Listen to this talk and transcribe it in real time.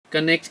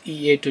Connect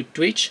EA to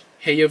Twitch.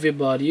 Hey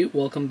everybody,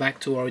 welcome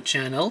back to our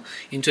channel.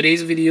 In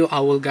today's video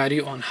I will guide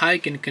you on how you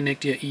can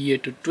connect your EA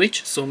to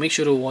Twitch, so make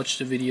sure to watch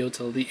the video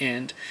till the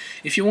end.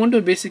 If you want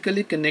to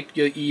basically connect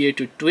your EA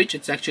to Twitch,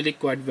 it's actually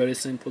quite very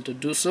simple to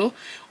do so.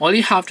 All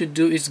you have to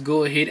do is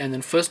go ahead and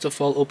then first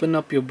of all open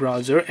up your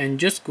browser and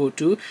just go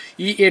to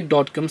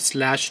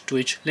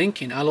ea.com/Twitch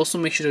linkin. I'll also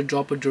make sure to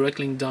drop a direct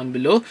link down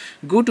below.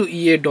 Go to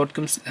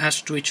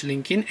ea.com/Twitch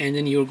linkin and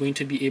then you're going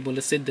to be able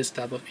to see this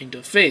type of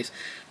interface.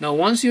 Now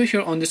once you're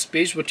here on this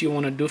page, what you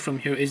want to do from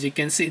here is you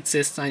can see it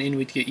says sign in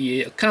with your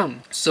EA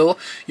account. So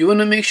you want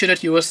to make sure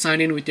that you are signed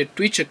in with your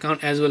Twitch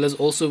account as well as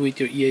also with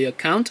your EA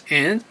account,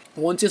 and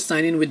once you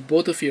sign in with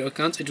both of your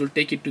accounts, it will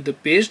take you to the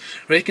page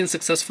where you can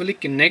successfully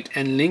connect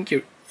and link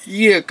your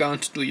EA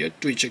account to your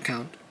Twitch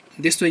account.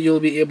 This way you'll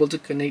be able to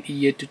connect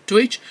EA to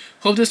Twitch.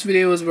 Hope this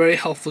video was very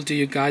helpful to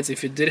you guys.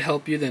 If it did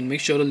help you, then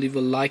make sure to leave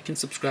a like and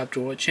subscribe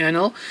to our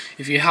channel.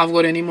 If you have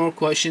got any more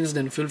questions,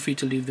 then feel free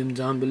to leave them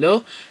down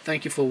below.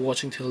 Thank you for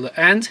watching till the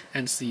end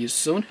and see you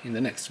soon in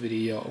the next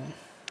video.